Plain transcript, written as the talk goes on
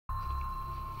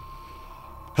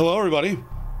Hello, everybody.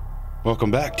 Welcome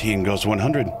back to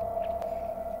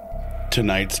IGT100.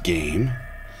 Tonight's game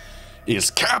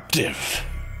is Captive.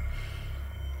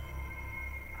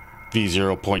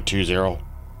 V0.20.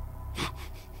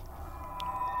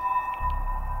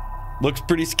 Looks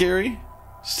pretty scary.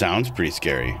 Sounds pretty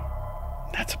scary.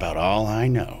 That's about all I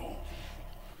know.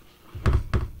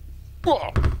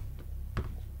 Whoa.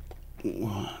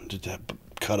 Did that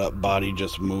cut up body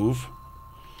just move?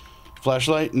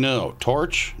 Flashlight? No.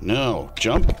 Torch? No.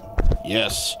 Jump?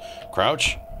 Yes.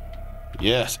 Crouch?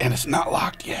 Yes. And it's not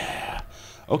locked? Yeah.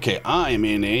 Okay, I'm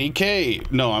in a cage.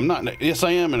 No, I'm not. Yes,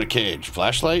 I am in a cage.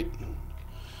 Flashlight?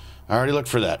 I already looked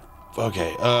for that.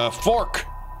 Okay. Fork.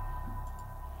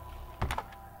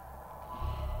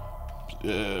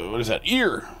 What is that?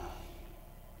 Ear.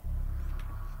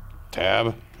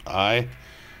 Tab. Eye.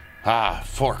 Ah,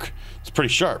 fork. It's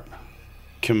pretty sharp.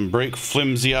 Can break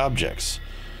flimsy objects.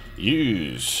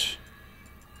 Use.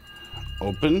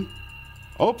 Open.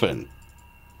 Open.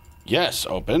 Yes,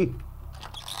 open.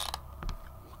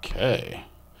 Okay.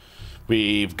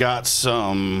 We've got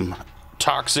some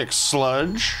toxic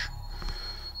sludge.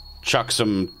 Chuck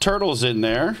some turtles in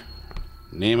there.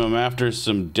 Name them after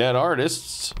some dead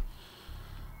artists.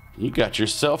 You got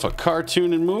yourself a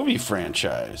cartoon and movie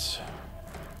franchise.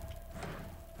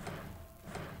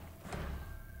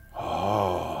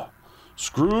 Oh,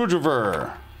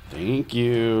 screwdriver. Thank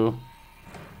you.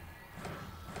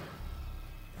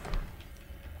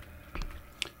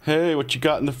 Hey, what you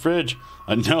got in the fridge?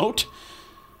 A note?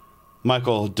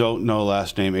 Michael, don't know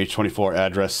last name, H24,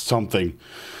 address, something.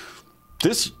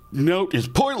 This note is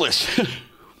pointless.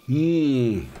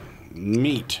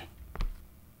 Meat.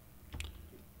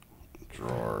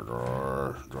 Drawer.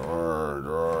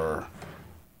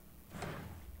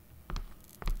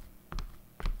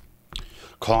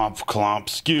 Clomp,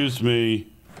 excuse me.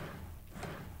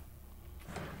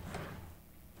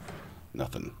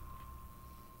 Nothing.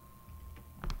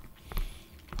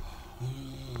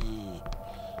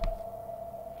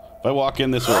 If I walk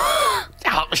in this way...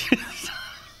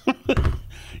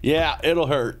 Yeah, it'll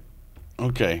hurt.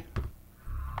 Okay.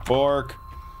 Fork.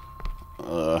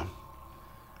 Let's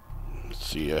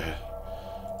see.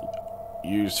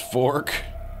 Use fork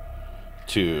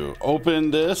to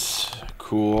open this.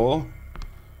 Cool.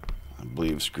 I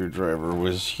believe screwdriver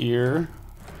was here.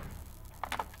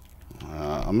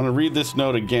 I'm going to read this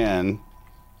note again.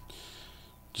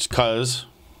 Just cuz.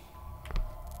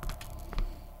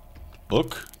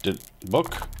 Book?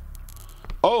 Book?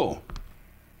 Oh!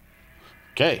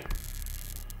 Okay.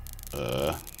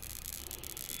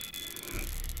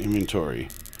 Inventory.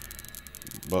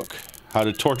 Book. How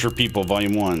to Torture People,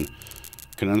 Volume 1.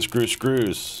 Can unscrew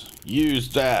screws.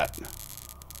 Use that.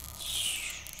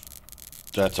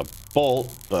 That's a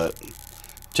bolt, but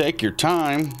take your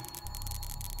time.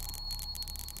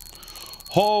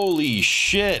 Holy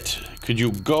shit! Could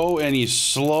you go any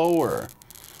slower?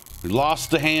 We lost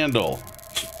the handle.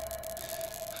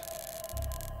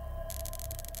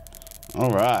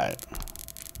 Alright.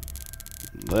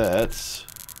 Let's...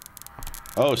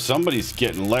 Oh, somebody's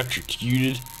getting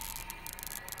electrocuted.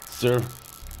 Sir.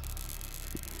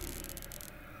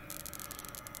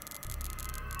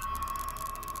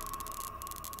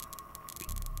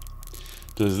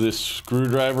 Does this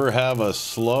screwdriver have a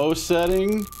slow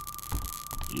setting?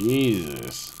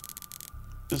 Jesus.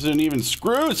 There isn't even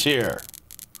screws here.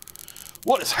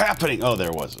 What is happening? Oh,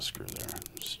 there was a screw there.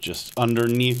 It's just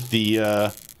underneath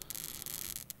the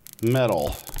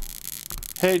metal.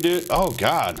 Hey, dude. Oh,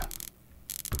 God.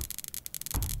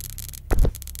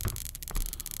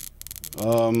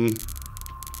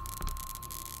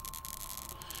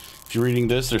 If you're reading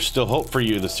this, there's still hope for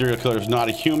you. The serial killer is not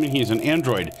a human. He's an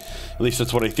android. At least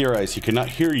that's what I theorize. He cannot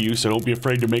hear you, so don't be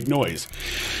afraid to make noise.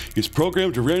 He's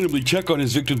programmed to randomly check on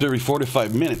his victims every 4 to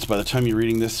 5 minutes. By the time you're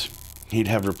reading this, he'd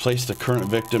have replaced the current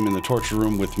victim in the torture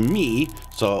room with me,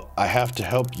 so I have to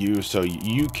help you so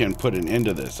you can put an end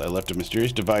to this. I left a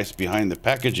mysterious device behind the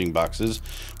packaging boxes,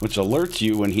 which alerts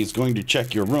you when he's going to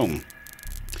check your room.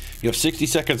 You have 60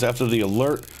 seconds after the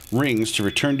alert rings to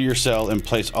return to your cell and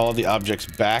place all the objects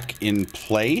back in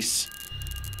place?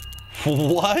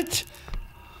 What?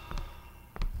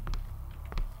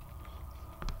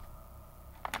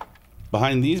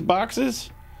 Behind these boxes?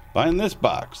 Behind this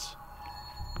box.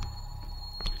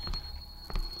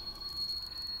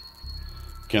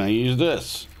 Can I use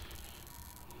this?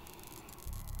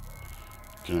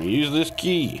 Can I use this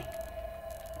key?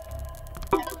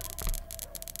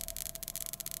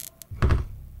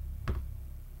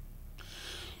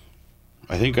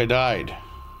 I think I died.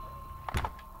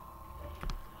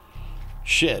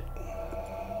 Shit.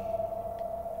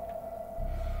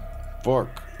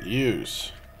 Fork.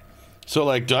 Use. So,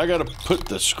 like, do I gotta put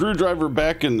the screwdriver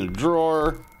back in the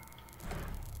drawer?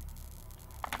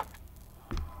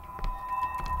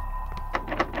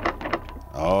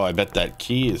 Oh, I bet that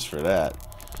key is for that.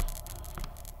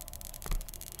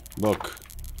 Book.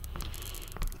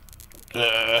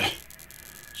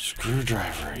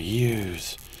 Screwdriver,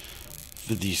 use.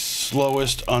 For the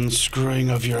slowest unscrewing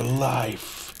of your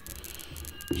life.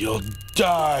 You'll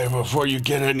die before you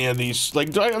get any of these.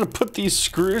 Like, do I gotta put these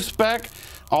screws back?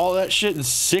 All that shit in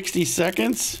 60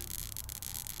 seconds?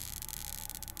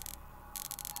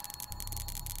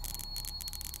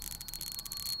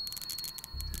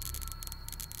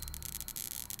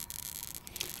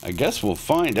 I guess we'll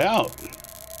find out.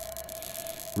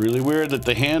 Really weird that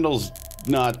the handle's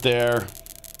not there.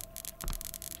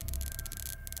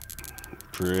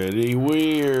 Pretty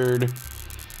weird.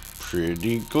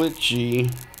 Pretty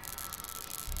glitchy.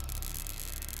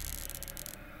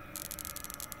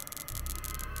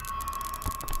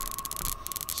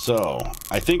 So,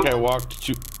 I think I walked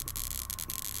to...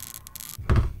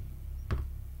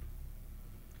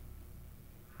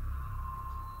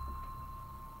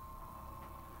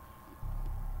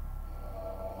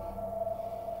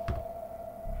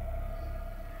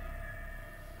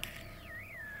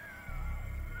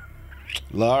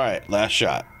 All right, last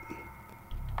shot.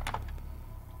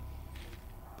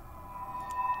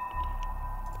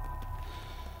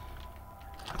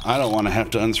 I don't want to have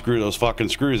to unscrew those fucking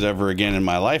screws ever again in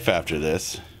my life after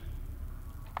this.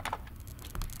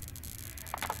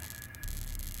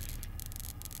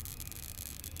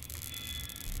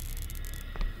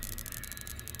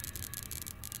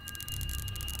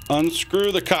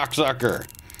 Unscrew the cocksucker.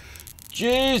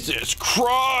 Jesus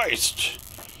Christ.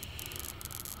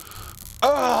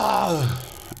 Ah.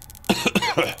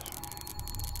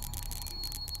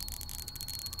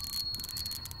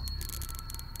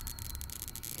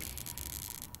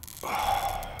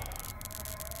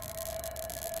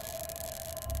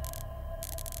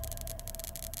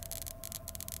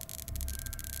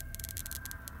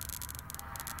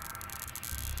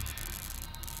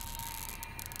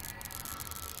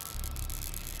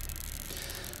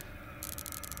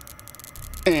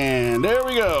 And there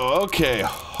we go. Okay.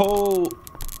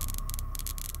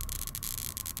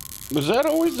 Was that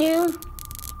always there?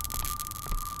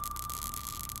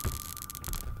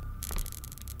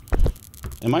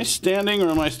 Am I standing or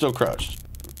am I still crouched?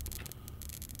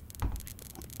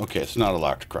 Okay, it's not a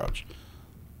locked crouch.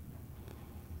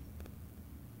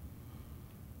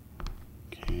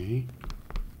 Okay.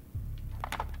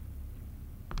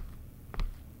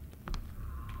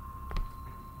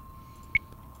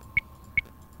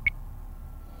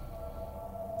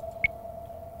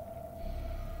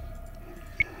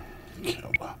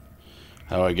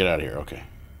 How do I get out of here? Okay.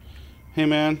 Hey,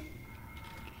 man.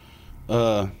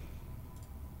 I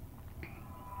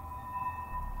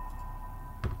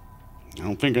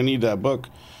don't think I need that book.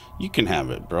 You can have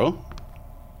it, bro.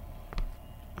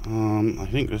 I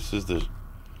think this is...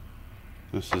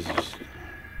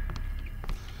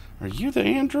 Are you the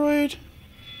android?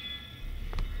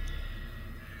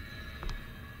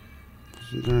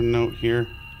 Isn't there a note here?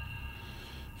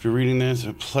 If you're reading this,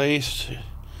 a place...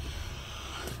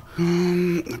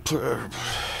 I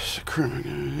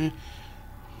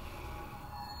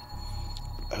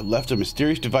left a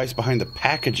mysterious device behind the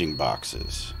packaging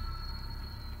boxes.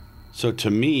 So to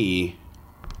me...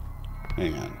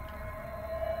 Hang on.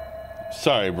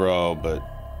 Sorry, bro, but...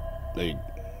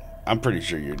 I'm pretty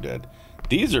sure you're dead.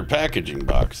 These are packaging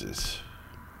boxes.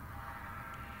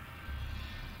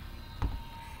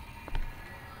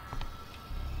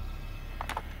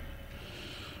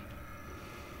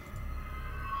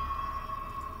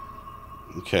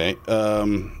 Okay,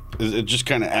 is it just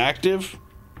kind of active?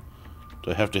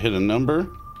 Do I have to hit a number?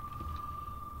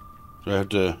 Do I have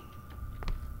to...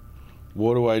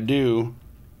 What do I do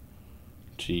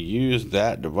to use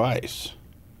that device?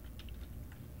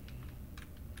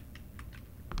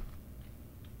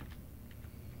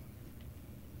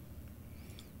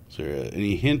 Is there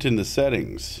any hint in the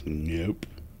settings? Nope.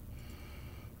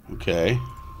 Okay.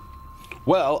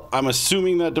 Well, I'm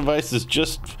assuming that device is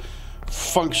just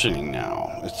functioning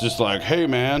now. It's just like, hey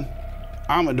man,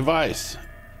 I'm a device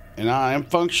and I am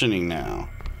functioning now.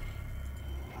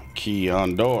 Key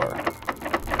on door.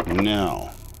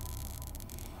 No.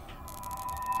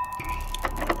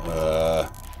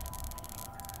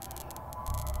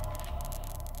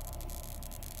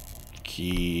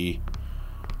 Key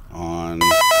on.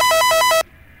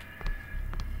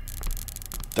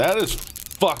 That is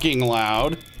fucking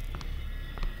loud.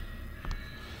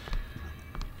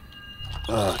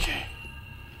 Okay.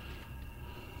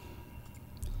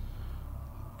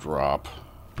 Drop.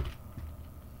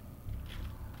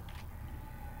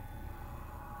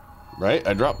 Right?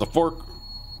 I dropped the fork.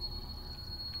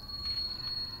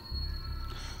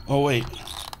 Oh, wait.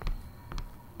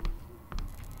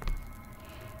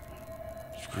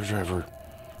 Screwdriver.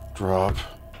 Drop.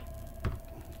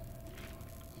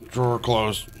 Drawer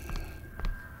closed.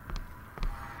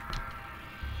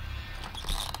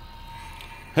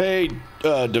 Hey,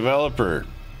 developer.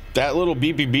 That little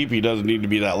beepy beepy doesn't need to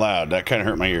be that loud. That kind of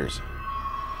hurt my ears.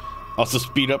 Also,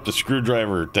 speed up the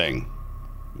screwdriver thing.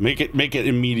 Make it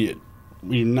immediate.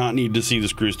 We do not need to see the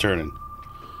screws turning.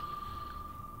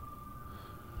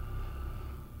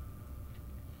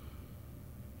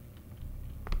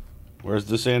 Where's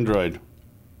this android?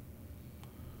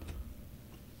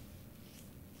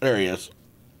 There he is.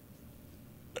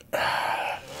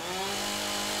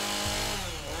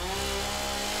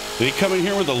 Did he come in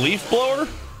here with a leaf blower?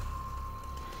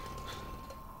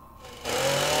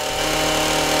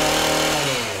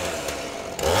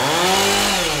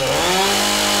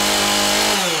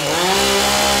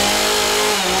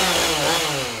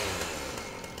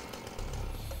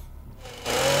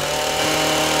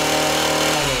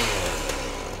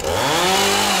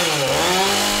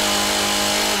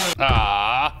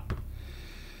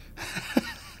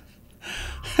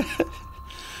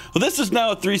 Well, this is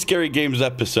now a 3 Scary Games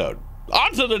episode.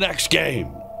 On to the next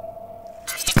game.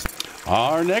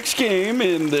 Our next game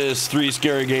in this 3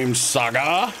 Scary Games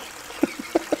saga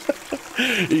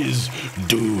is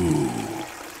Du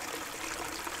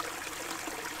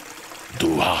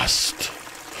hast.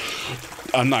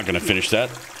 I'm not going to finish that.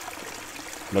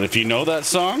 But if you know that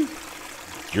song,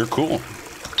 you're cool.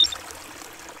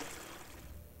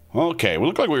 Okay, we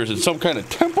look like we were in some kind of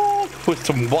temple with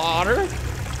some water.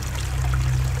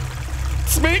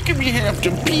 It's making me have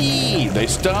to pee. They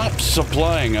stopped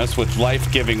supplying us with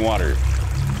life-giving water.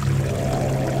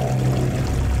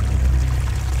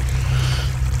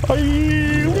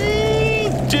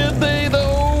 Did they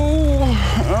though?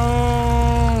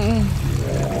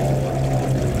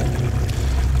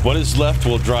 What is left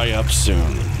will dry up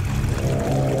soon.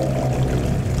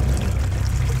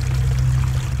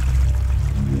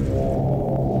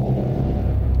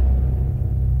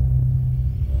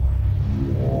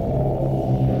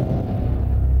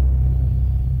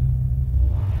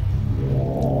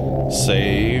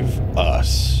 Save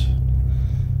us.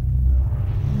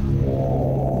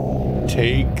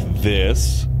 Take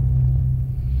this.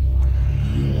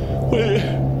 Wait,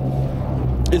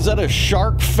 is that a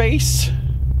shark face?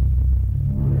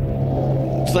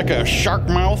 It's like a shark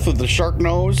mouth with a shark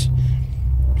nose.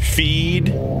 Feed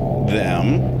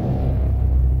them.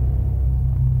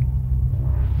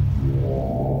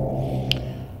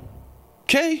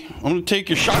 Okay, I'm gonna take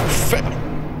your shark face.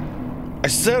 I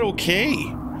said okay.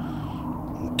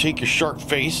 Take your shark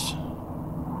face.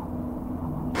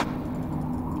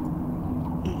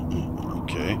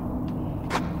 Okay.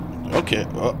 Okay.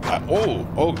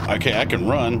 Okay. I can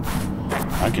run.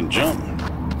 I can jump.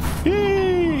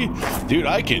 Yay! Dude,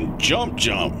 I can jump.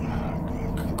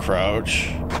 Crouch.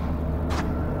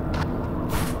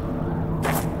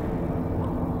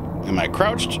 Am I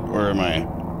crouched or am I?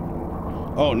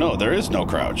 Oh no, there is no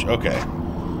crouch. Okay.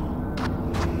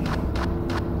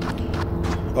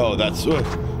 Oh, that's.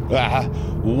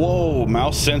 Whoa,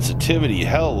 mouse sensitivity.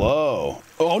 Hello.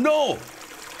 Oh no!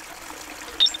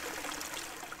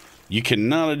 You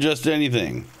cannot adjust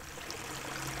anything.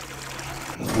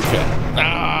 Okay.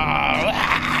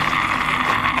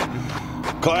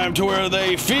 Climb to where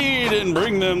they feed and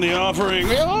bring them the offering.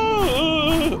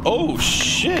 Oh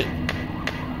shit.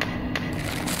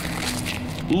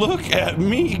 Look at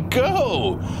me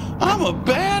go. I'm a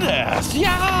badass.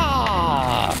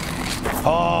 Yeah.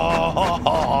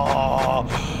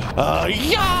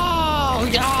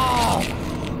 Yeah.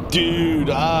 Dude,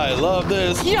 I love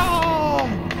this. Yeah.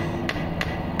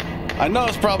 I know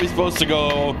it's probably supposed to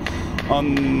go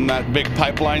on that big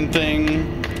pipeline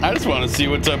thing. I just want to see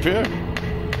what's up here.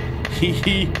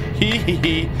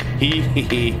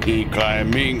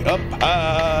 Climbing up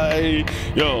high.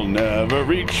 You'll never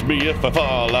reach me. If I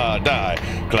fall, I die.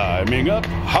 Climbing up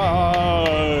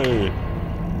high.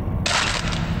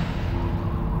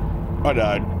 I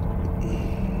died.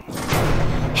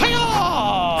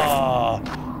 Hiya!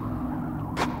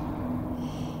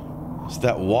 Is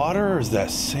that water or is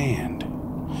that sand?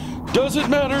 Doesn't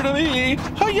matter to me.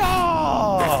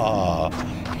 Hiya!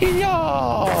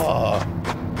 Hiya!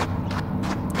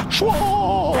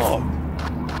 Schwa!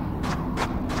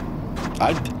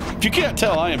 If you can't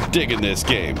tell, I am digging this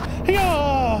game.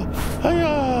 Hiya!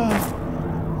 Hiya!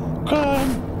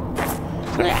 Climb!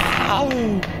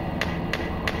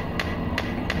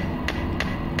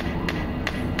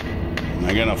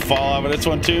 I gonna fall out of this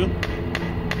one too?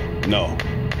 No.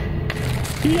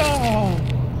 Yeah.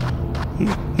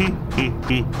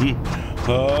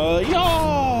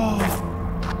 Yeah.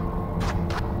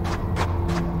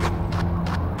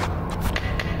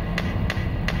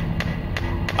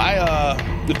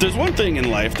 If there's one thing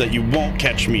in life that you won't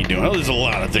catch me doing, well, there's a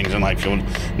lot of things in life you'll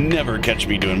never catch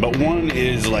me doing, but one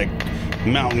is like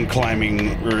mountain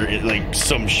climbing or like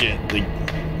some shit. Like,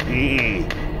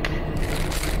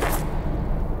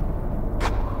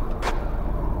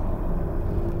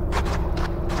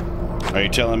 Are you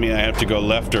telling me I have to go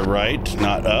left or right,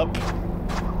 not up?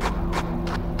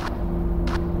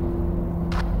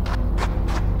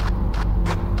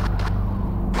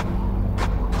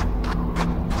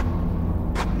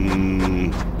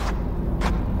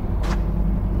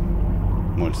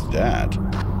 What's that?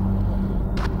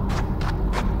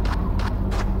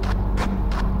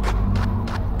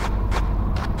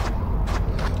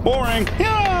 Boring.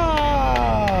 Yeah!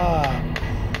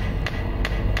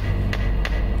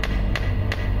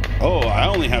 Oh, I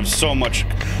only have so much.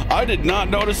 I did not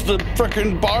notice the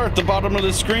frickin' bar at the bottom of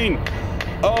the screen.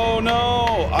 Oh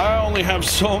no, I only have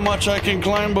so much I can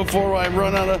climb before I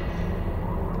run out of...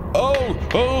 Oh,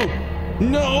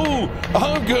 no,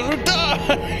 I'm gonna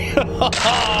die.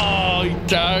 Oh, you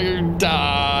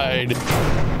died.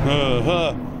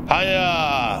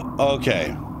 Hiya.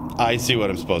 Okay, I see what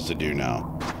I'm supposed to do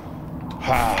now.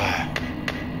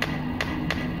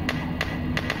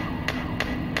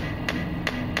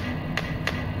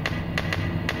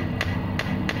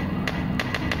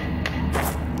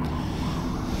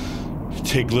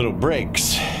 Take little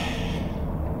breaks.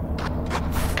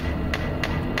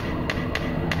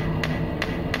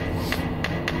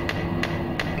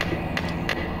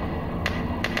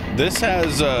 This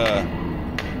has a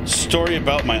story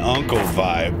about my uncle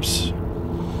vibes.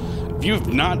 If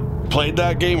you've not played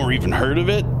that game or even heard of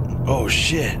it, oh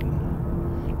shit.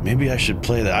 Maybe I should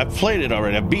play that. I've played it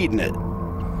already. I've beaten it.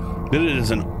 But it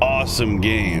is an awesome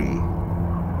game.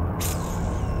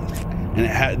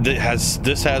 And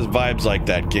this has vibes like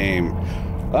that game.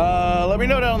 Let me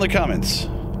know down in the comments.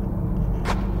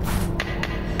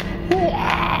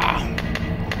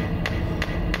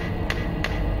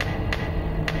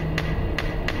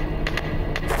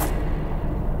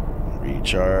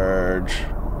 Recharge.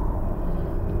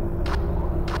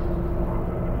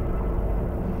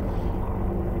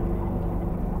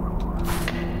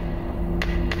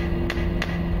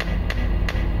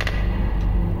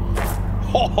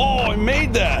 Oh, I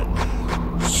made that!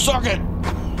 Suck it!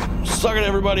 Suck it,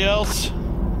 everybody else!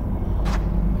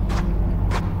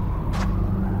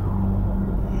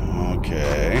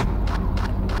 Okay.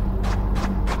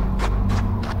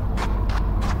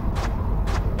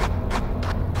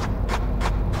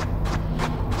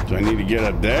 Do I need to get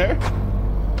up there?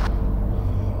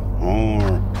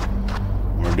 Or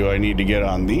do I need to get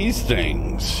on these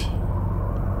things?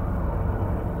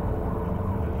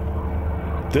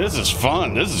 This is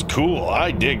fun. This is cool.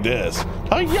 I dig this.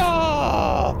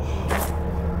 Hi-ya!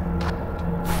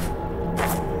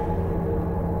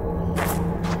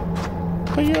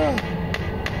 Hi-ya!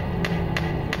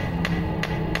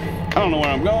 I don't know where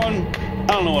I'm going. I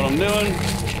don't know what I'm doing.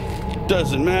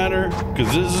 Doesn't matter,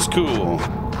 because this is cool.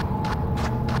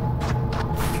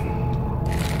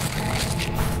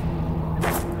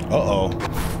 Uh-oh.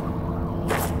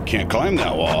 Can't climb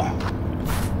that wall.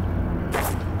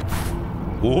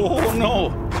 Oh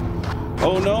no!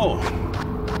 Oh no!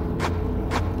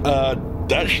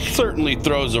 That certainly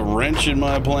throws a wrench in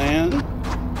my plan.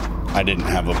 I didn't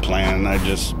have a plan, I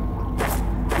just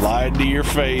lied to your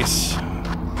face.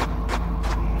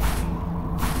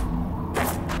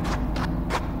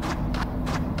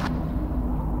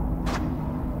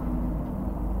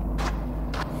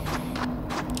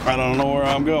 I don't know where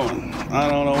I'm going. I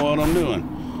don't know what I'm doing,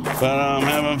 but I'm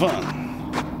having fun.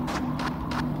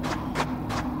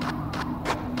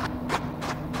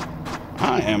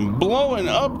 I am blowing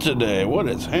up today. What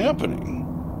is happening?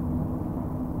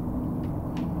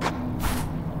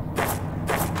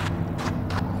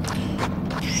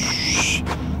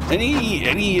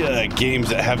 Any games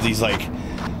that have these like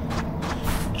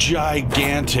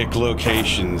gigantic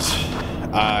locations,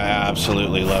 I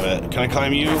absolutely love it. Can I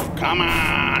climb you? Come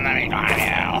on, let me climb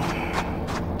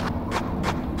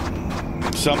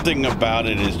you. Something about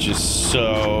it is just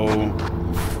so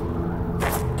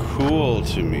cool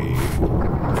to me.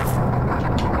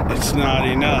 It's not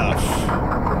enough.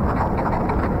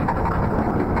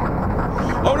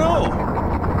 Oh no!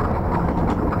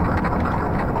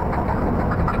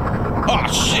 Oh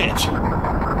shit!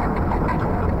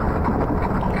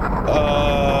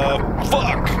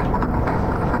 Fuck!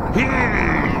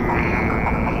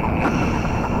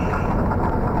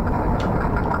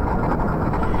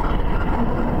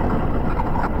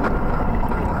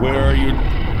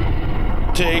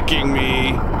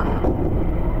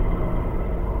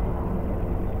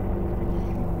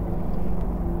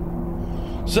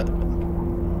 Is that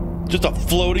just a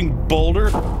floating boulder?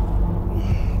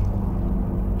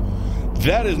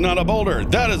 That is not a boulder.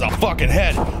 That is a fucking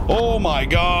head. Oh my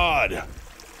god.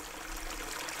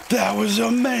 That was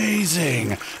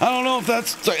amazing. I don't know if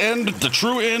that's the end, the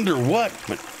true end or what,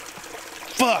 but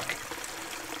fuck.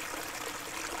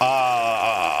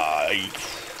 I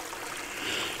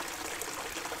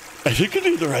think I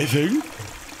did the right thing.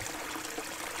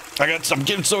 I'm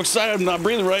getting so excited I'm not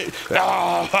breathing right.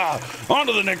 On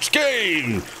to the next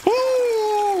game.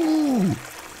 Woo!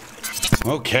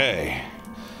 Okay.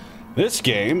 This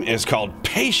game is called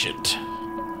Patient.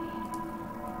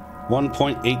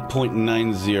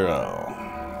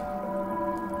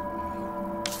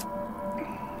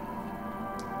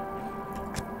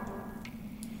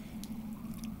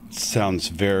 1.8.90. Sounds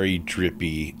very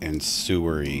drippy and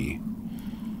sewery,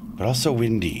 but also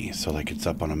windy, so like it's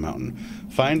up on a mountain.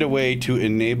 Find a way to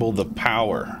enable the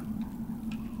power.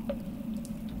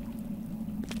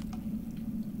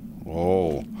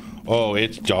 Oh,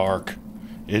 it's dark.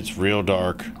 It's real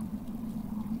dark.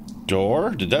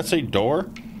 Door? Did that say door?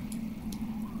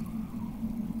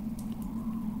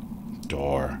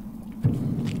 Door.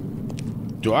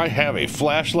 Do I have a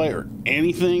flashlight or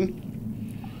anything?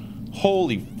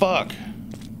 Holy fuck.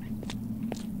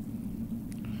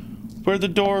 Where'd the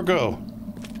door go?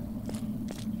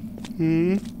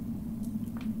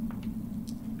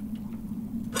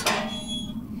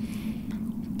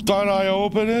 Thought I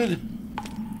opened it?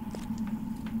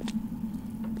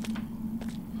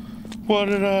 What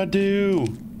did I do?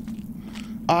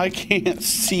 I can't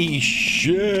see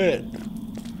shit.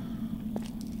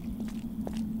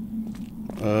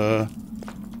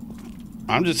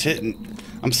 I'm just hitting.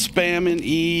 I'm spamming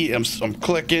E. I'm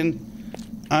clicking.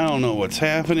 I don't know what's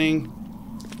happening.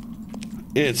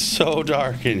 It's so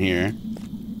dark in here.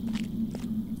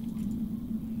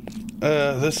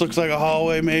 This looks like a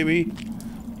hallway, maybe.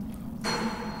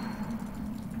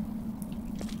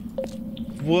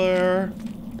 Where?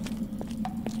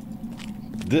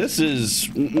 This is...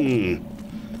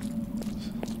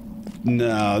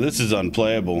 No, this is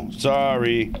unplayable.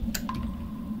 Sorry.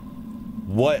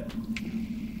 What?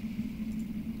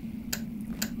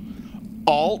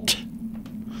 Alt?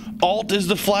 Alt is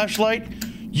the flashlight?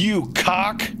 You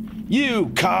cock.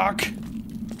 You cock.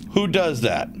 Who does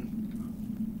that?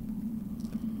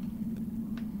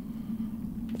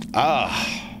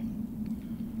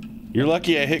 You're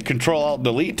lucky I hit Control Alt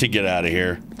Delete to get out of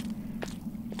here.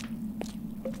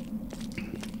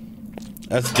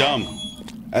 That's dumb.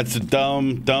 That's a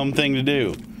dumb thing to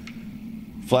do.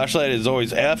 Flashlight is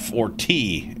always F or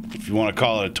T if you want to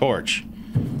call it a torch.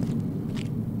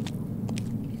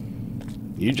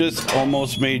 You just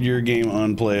almost made your game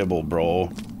unplayable,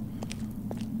 bro.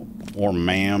 Or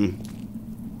ma'am.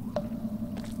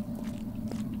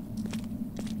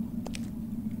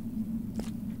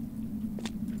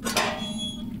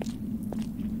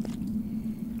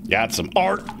 Got some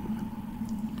art.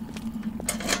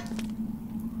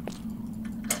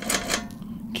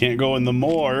 Can't go in the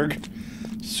morgue.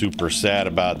 Super sad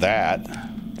about that.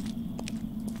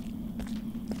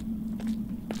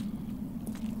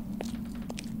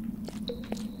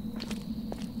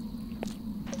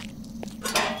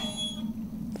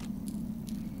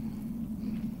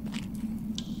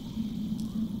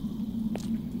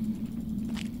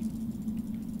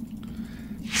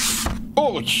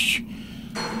 Oh,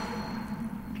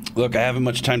 look, I haven't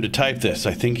much time to type this.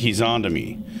 I think he's on to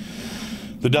me.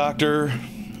 The doctor,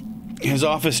 his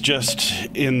office just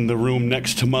in the room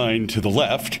next to mine to the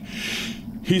left.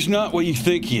 He's not what you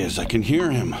think he is. I can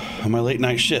hear him on my late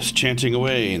night shifts chanting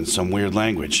away in some weird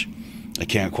language I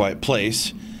can't quite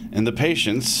place. And the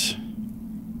patients,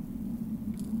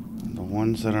 the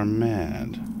ones that are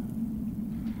mad.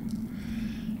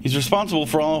 He's responsible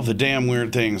for all of the damn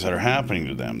weird things that are happening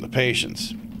to them, the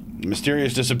patients.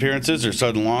 Mysterious disappearances or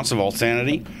sudden loss of all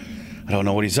sanity. I don't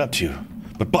know what he's up to,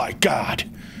 but by God,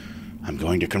 I'm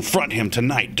going to confront him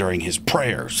tonight during his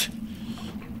prayers.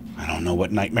 I don't know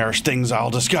what nightmarish things I'll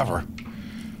discover.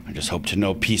 I just hope to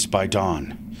know peace by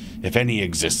dawn, if any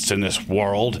exists in this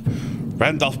world.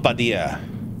 Randolph Padilla,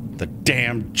 the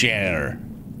damn janitor.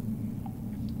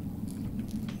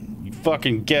 You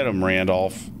fucking get him,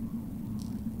 Randolph.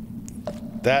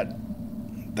 That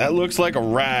looks like a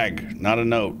rag, not a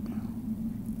note.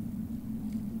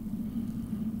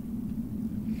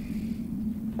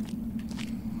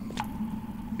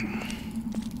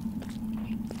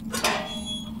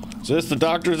 Is this the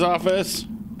doctor's office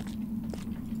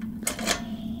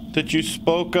that you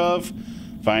spoke of?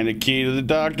 Find a key to the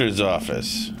doctor's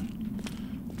office.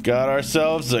 Got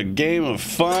ourselves a game of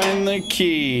Find the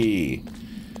Key.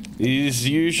 These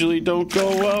usually don't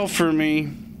go well for me.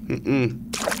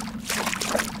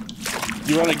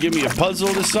 You want to give me a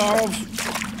puzzle to solve?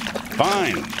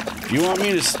 Fine. You want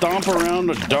me to stomp around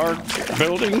a dark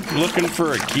building looking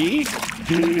for a key?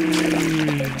 I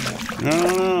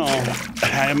don't know.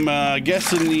 I'm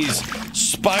guessing these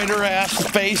spider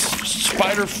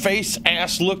face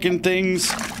ass looking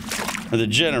things are the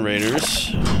generators.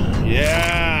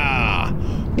 Yeah.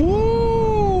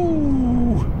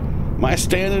 Woo! Am I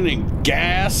standing in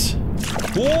gas?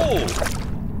 Whoa!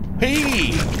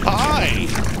 Hey! Hi!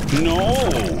 No!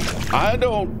 I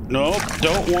don't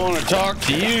want to talk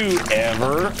to you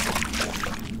ever.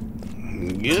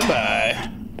 Goodbye.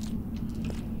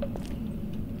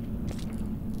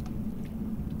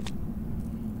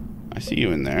 I see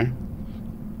you in there.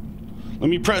 Let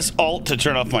me press Alt to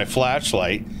turn off my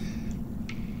flashlight.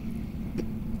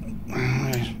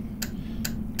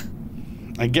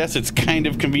 I guess it's kind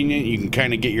of convenient. You can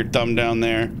kind of get your thumb down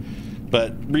there,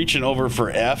 but reaching over for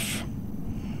F.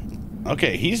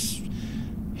 Okay, he's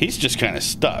just kind of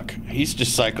stuck. He's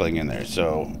just cycling in there,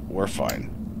 so we're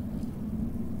fine.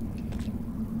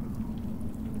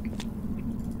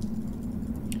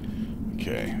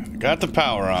 Okay, got the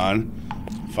power on.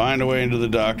 Find a way into the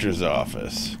doctor's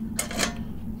office.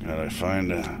 Gotta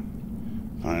find a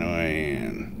way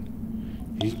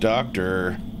in. He's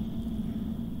Dr.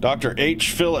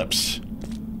 H. Phillips.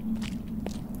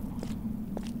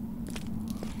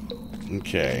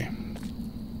 Okay.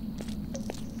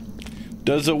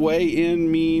 Does a way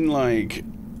in mean like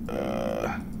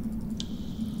a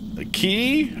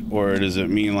key, or does it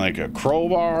mean like a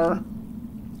crowbar?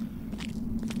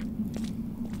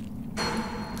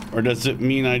 Or does it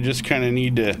mean I just kind of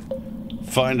need to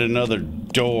find another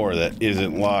door that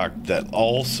isn't locked that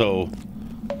also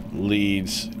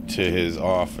leads to his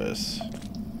office?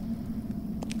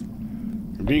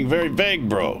 You're being very vague,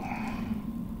 bro.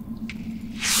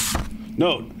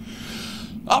 Note.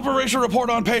 Operation report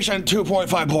on patient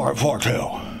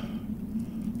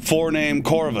 2.5442. Forename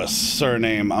Corvus,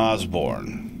 surname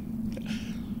Osborne.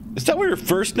 Is that what your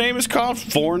first name is called?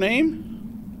 Forename?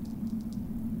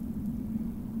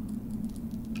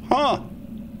 Huh.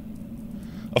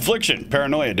 Affliction,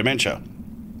 paranoia, dementia.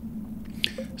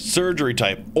 Surgery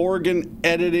type, organ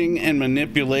editing and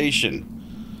manipulation.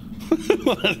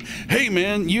 Hey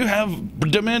man, you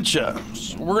have dementia.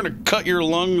 So we're gonna cut your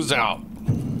lungs out.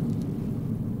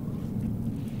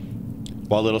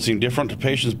 While it'll seem different to the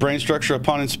patient's brain structure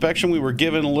upon inspection, we were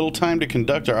given a little time to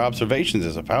conduct our observations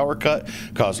as a power cut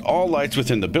caused all lights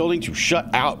within the building to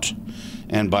shut out.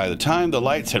 And by the time the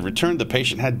lights had returned, the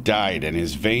patient had died and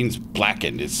his veins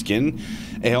blackened. His skin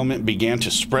ailment began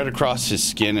to spread across his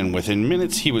skin, and within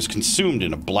minutes he was consumed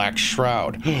in a black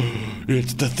shroud.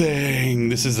 It's the thing.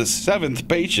 This is the 7th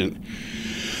patient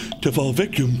to fall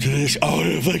victim to this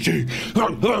affliction.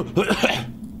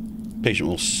 Patient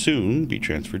will soon be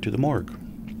transferred to the morgue.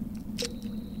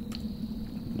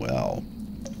 Well.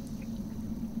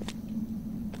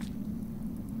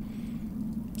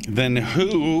 Then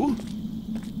who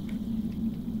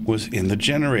was in the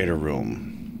generator room?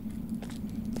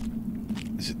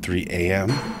 Is it 3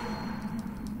 a.m.?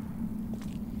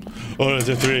 Or is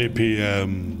it 3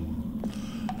 p.m.?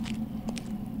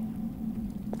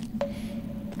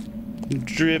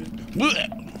 Drip.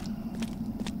 Blech.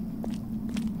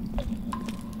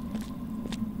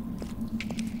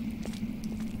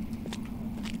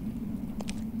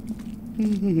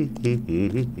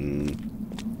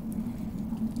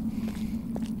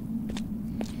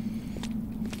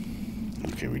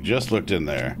 Okay, we just looked in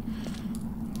there.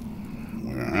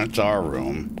 That's our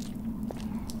room.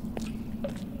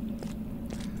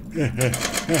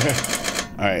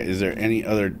 Alright, is there any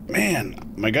other... Man,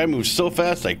 my guy moves so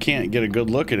fast I can't get a good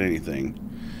look at anything.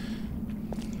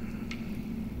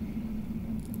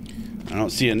 I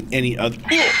don't see any other...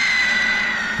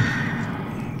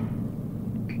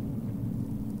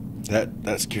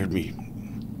 That scared me.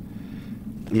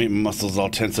 I made my muscles all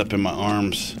tense up in my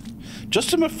arms.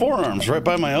 Just in my forearms, right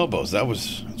by my elbows.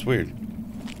 That's weird.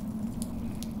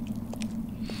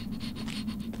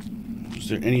 Is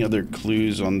there any other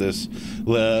clues on this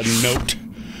note?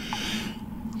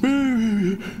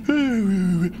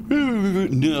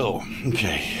 No.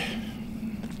 Okay.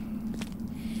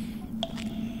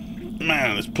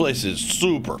 Man, this place is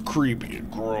super creepy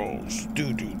and gross.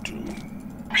 Do.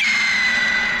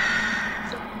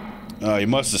 Oh, he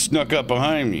must have snuck up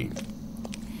behind me.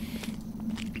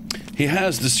 He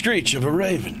has the screech of a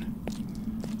raven.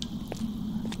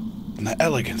 And the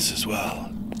elegance as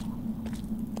well.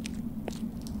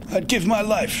 I'd give my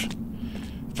life,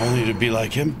 if only to be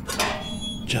like him,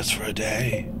 just for a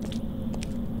day.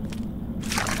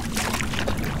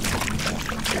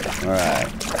 Alright.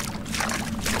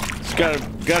 It's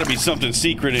gotta be something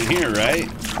secret in here, right?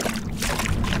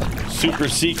 Super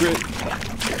secret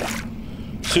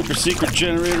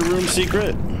generator room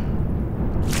secret.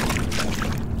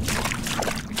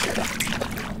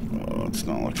 Oh, it's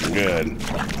not looking good.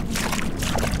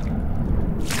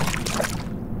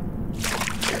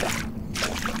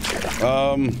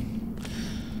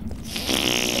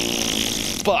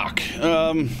 Fuck.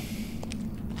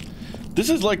 This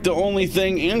is like the only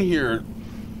thing in here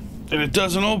and it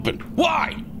doesn't open.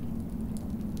 Why?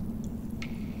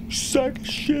 Sack of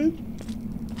shit.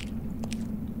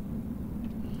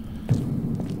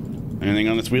 Anything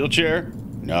on this wheelchair?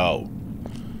 No.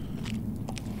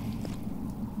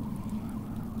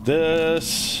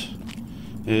 This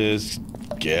is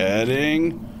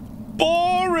getting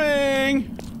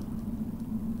boring.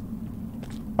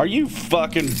 Are you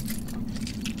fucking...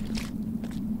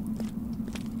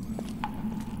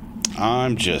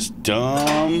 I'm just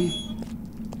dumb.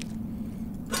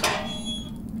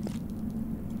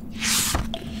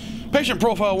 Patient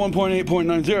profile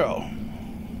 1.8.90.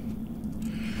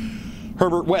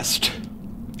 Herbert West.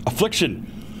 Affliction.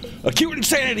 Acute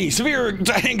insanity. Severe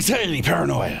anxiety.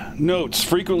 Paranoia. Notes.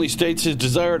 Frequently states his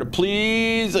desire to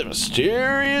please a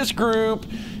mysterious group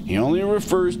he only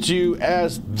refers to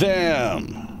as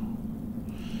them.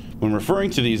 When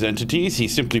referring to these entities, he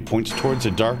simply points towards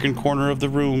a darkened corner of the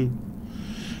room.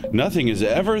 Nothing is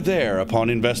ever there upon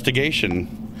investigation.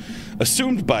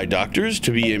 Assumed by doctors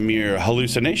to be a mere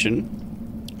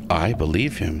hallucination, I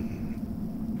believe him.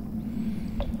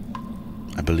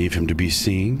 I believe him to be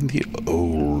seeing the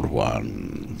old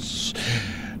ones.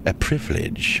 A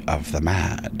privilege of the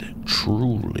mad,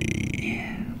 truly.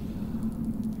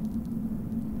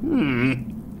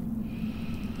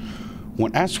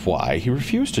 When asked why he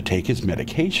refused to take his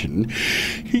medication,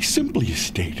 he simply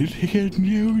stated he had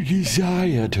no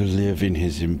desire to live in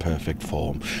his imperfect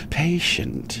form.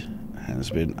 Patient has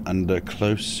been under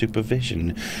close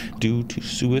supervision due to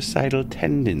suicidal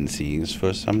tendencies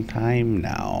for some time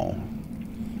now.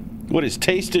 What is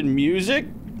taste in music?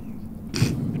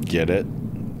 Get it?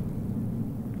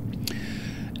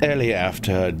 Early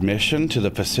after admission to the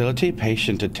facility,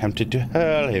 patient attempted to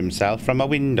hurl himself from a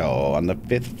window on the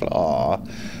 5th floor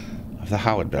of the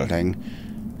Howard building.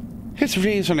 His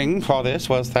reasoning for this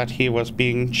was that he was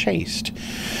being chased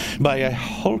by a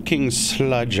hulking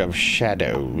sludge of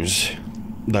shadows.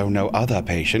 Though no other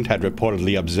patient had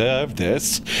reportedly observed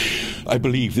this, I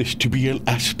believe this to be an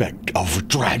aspect of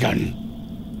dragon.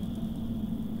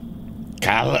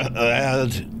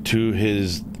 Colored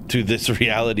to this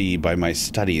reality by my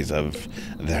studies of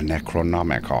the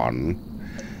Necronomicon.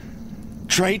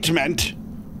 Treatment?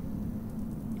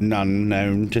 None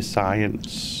known to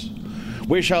science.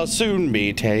 We shall soon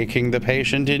be taking the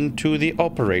patient into the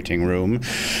operating room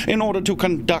in order to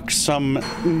conduct some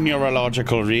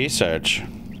neurological research,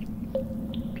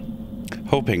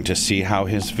 hoping to see how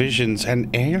his visions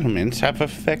and ailments have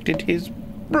affected his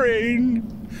brain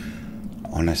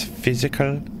on a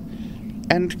physical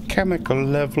and chemical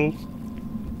level.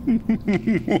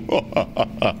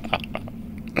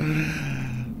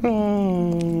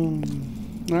 Oh,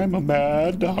 I'm a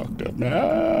mad doctor.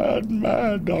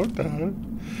 Mad doctor.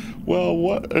 Well,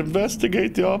 what?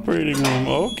 Investigate the operating room.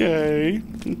 Okay.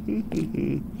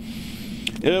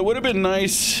 It would have been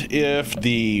nice if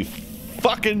the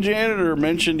fucking janitor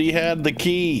mentioned he had the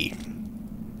key.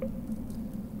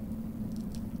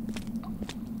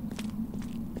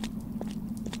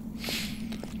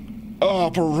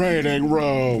 Operating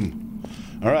room.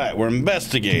 All right, we're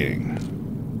investigating.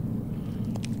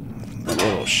 That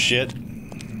little shit.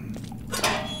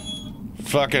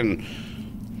 Fucking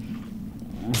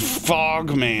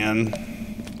fog man.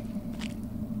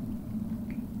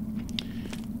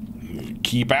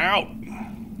 Keep out.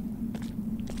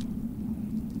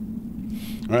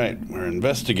 All right, we're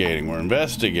investigating.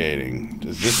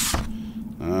 Does this?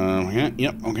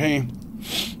 Yep. Okay.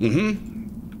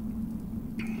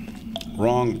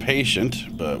 Wrong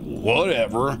patient, but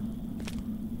whatever.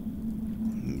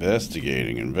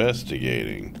 Investigating.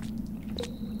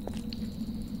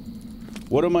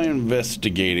 What am I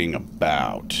investigating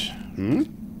about? Am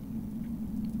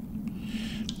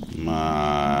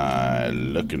I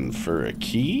looking for a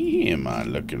key? Am I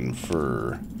looking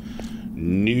for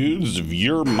news of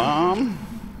your mom?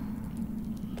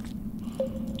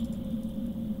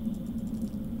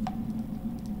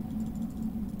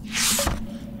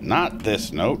 Not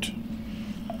this note.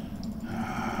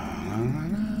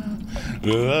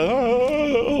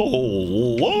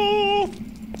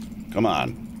 Come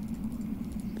on.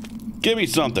 Give me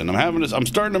something. I'm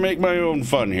starting to make my own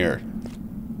fun here.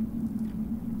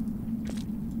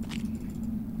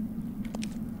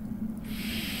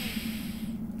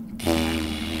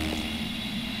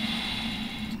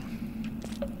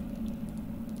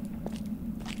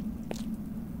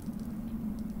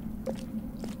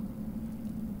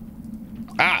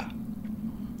 Ah!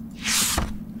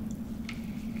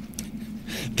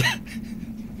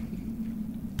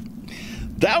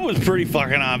 That was pretty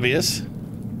fucking obvious.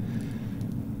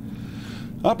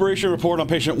 Operation report on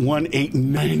patient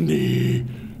 1890.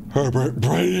 Herbert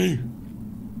Brady.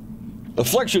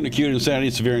 Affliction, acute insanity,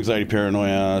 severe anxiety,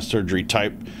 paranoia, surgery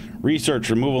type, research,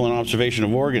 removal, and observation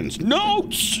of organs.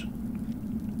 Notes!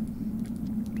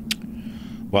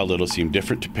 While little seemed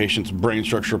different to patient's brain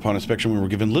structure upon inspection, we were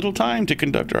given little time to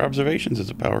conduct our observations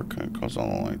as a power cut caused all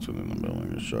the lights within the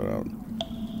building to shut out.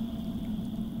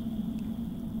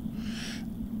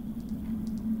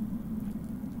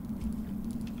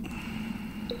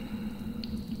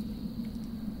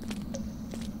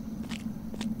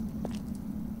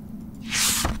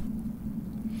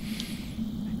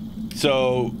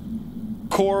 So,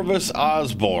 Corvus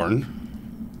Osborne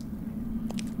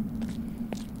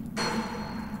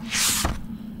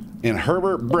and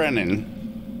Herbert Brennan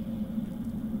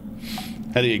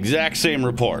had the exact same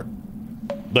report,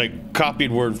 like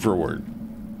copied word for word.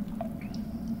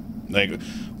 Like,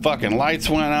 fucking lights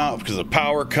went out because of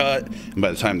power cut, and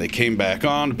by the time they came back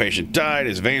on, the patient died,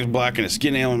 his veins black, and his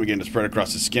skin ailment began to spread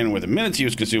across his skin. Within minutes, he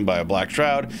was consumed by a black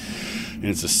shroud. And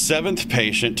it's the 7th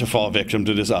patient to fall victim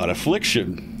to this odd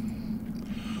affliction.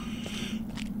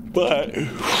 But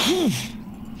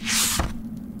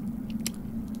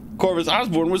Corvus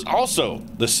Osborne was also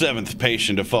the 7th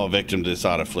patient to fall victim to this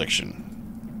odd affliction.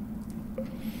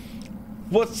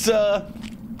 What's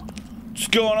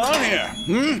going on here?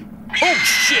 Hmm? Oh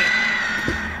shit!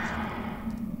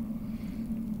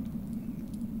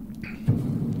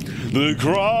 The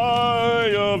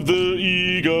cry of the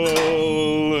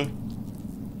eagle.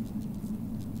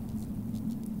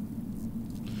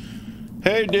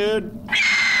 Hey, dude.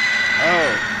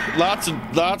 Oh, lots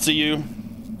of you.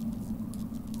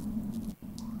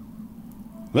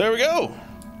 There we go.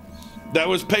 That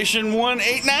was patient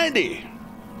 1890.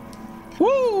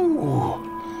 Woo!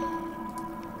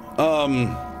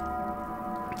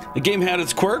 The game had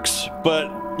its quirks,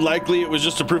 but likely it was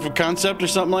just a proof of concept or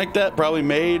something like that. Probably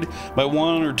made by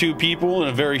 1 or 2 people in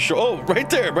a very short. Oh, right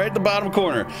there, right at the bottom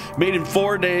corner. Made in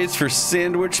 4 days for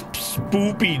Sandwich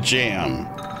Spoopy Jam.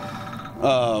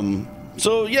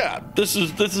 So yeah, this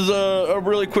is a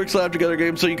really quick slap together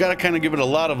game. So you got to kind of give it a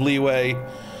lot of leeway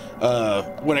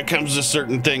when it comes to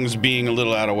certain things being a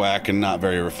little out of whack and not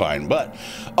very refined. But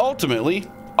ultimately,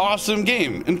 awesome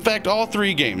game. In fact, all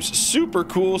 3 games, super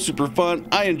cool, super fun.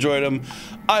 I enjoyed them.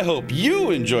 I hope you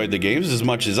enjoyed the games as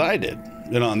much as I did.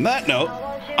 And on that note,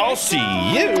 I'll see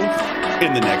you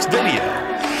in the next video.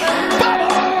 Bye!